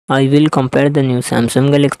I will compare the new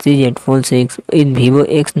Samsung Galaxy Z Fold 6 with Vivo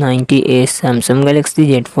X90s. Samsung Galaxy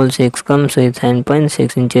Z Fold 6 comes with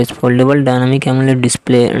 10.6 inches foldable dynamic AMOLED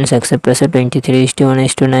display and success ratio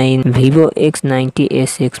 23:1:9. Vivo X90s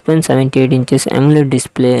 6.78 inches AMOLED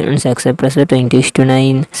display and success ratio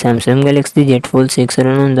 20:9. Samsung Galaxy Z Fold 6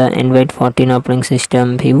 run on the Android 14 operating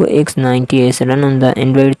system. Vivo X90s run on the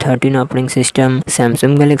Android 13 operating system.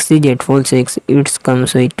 Samsung Galaxy Z Fold 6 it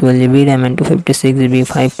comes with 12GB RAM and 256GB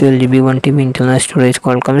 512GB 1TB internal storage.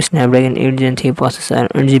 Qualcomm Snapdragon 8 Gen 3 processor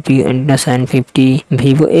and GPU Adreno 750.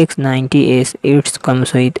 Vivo X90s it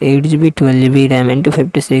comes with 8GB 12GB RAM and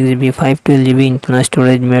 256GB 512GB internal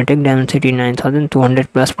storage. MediaTek Dimensity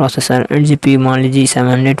 9200 plus processor and GPU Mali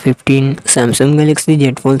G715. Samsung Galaxy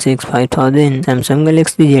Z Fold 6 5000. Samsung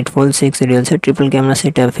Galaxy Z Fold 6 real set triple camera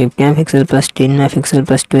setup 50 MP plus 10 MP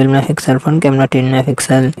plus 12 MP front camera 10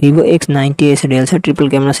 MP. Vivo X90s real set triple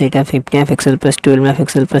camera setup 50 MP plus 12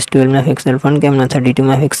 MP plus 12 MP front camera 32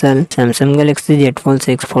 MP. Samsung Galaxy Z Fold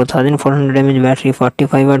 6 4400 mAh battery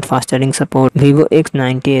 45W fast charging support. Vivo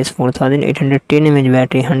X90s 4810 mAh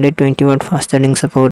battery 120W fast charging support.